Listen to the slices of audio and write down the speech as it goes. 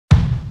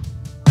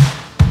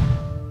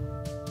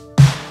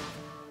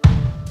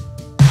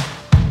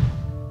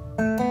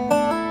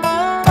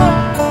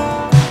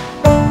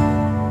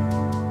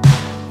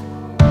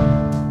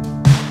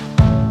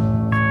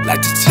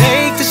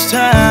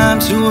time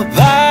to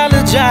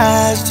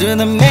apologize to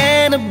the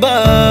man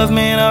above.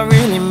 Man, I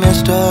really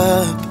messed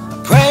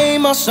up. Pray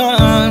my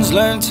sons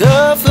learn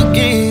to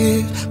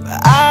forgive, but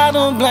I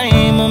don't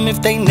blame them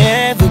if they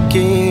never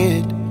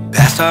get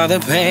past all the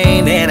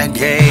pain that I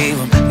gave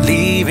them,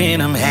 leaving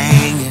them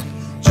hanging.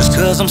 Just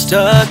cause I'm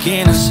stuck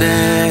in a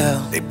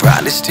cell, they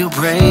probably still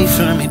pray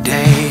for me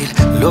daily.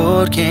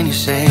 Lord, can you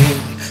save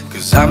me?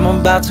 Cause I'm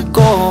about to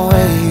go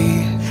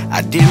away.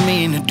 I didn't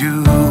mean to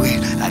do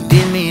it, I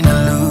didn't mean to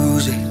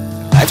lose it.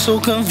 Life's so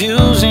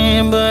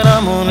confusing, but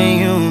I'm only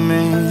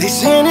human. They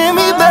sending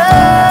me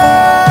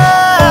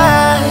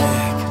back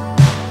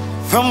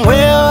from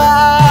where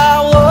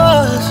I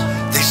was.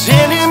 They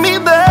sending me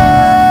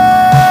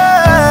back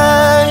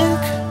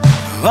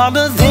for all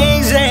the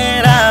things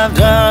that I've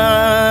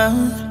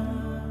done.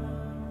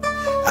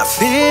 I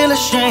feel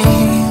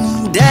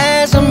ashamed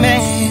as a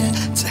man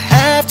to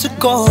have to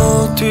go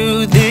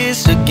through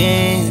this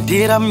again.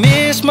 Did I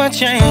miss my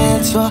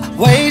chance or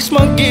waste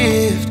my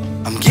gift?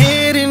 I'm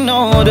getting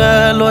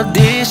older, Lord,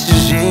 this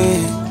is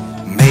it.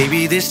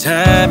 Maybe this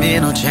time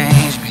it'll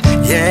change me.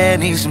 Yeah, it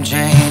needs some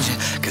changing,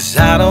 cause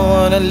I don't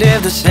wanna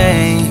live the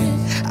same.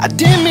 I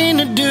didn't mean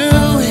to do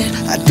it,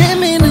 I didn't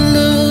mean to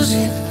lose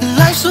it.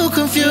 Life's so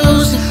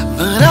confusing,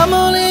 but I'm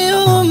only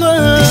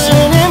human. They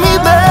sending me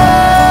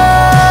back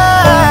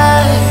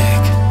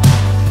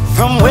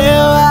from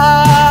where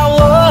I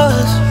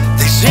was.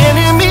 They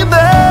sending me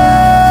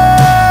back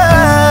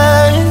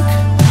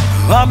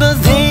for all the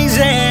things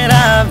that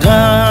I've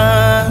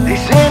done. They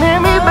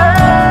sending me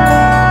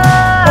back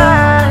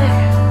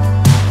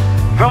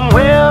from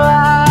where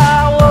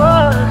I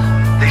was.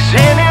 They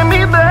sending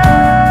me back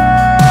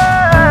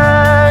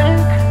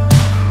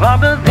for all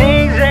the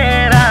things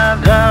that I've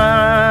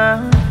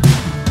done.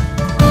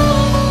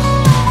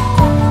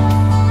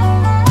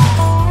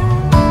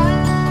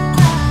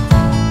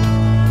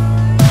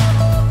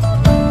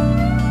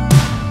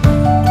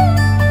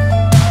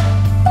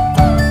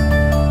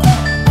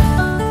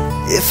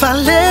 If I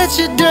let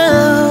you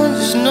down,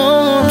 just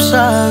know I'm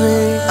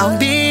sorry. I'll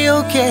be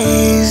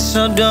okay,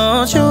 so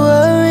don't you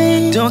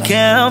worry. Don't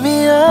count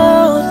me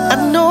out, I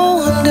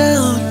know I'm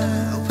down.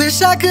 I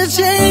wish I could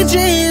change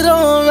it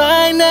all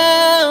right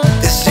now.